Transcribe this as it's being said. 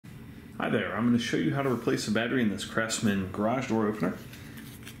Hi there, I'm going to show you how to replace a battery in this Craftsman garage door opener.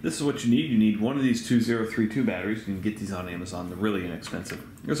 This is what you need. You need one of these 2032 batteries. You can get these on Amazon. They're really inexpensive.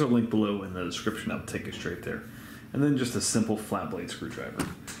 There's a link below in the description. I'll take you straight there. And then just a simple flat blade screwdriver.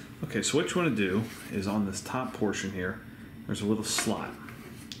 Okay, so what you want to do is on this top portion here, there's a little slot.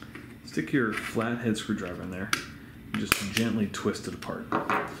 Stick your flathead screwdriver in there and just gently twist it apart.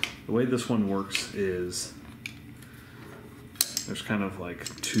 The way this one works is there's kind of like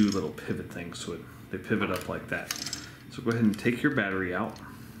two little pivot things to it. They pivot up like that. So go ahead and take your battery out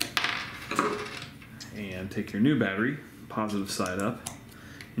and take your new battery, positive side up,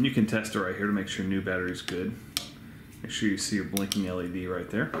 and you can test it right here to make sure new battery's good. Make sure you see your blinking LED right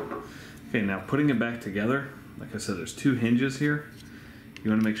there. Okay, now putting it back together, like I said, there's two hinges here. You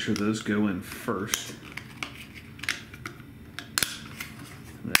want to make sure those go in first.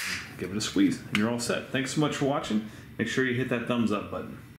 And then give it a squeeze and you're all set. Thanks so much for watching. Make sure you hit that thumbs up button.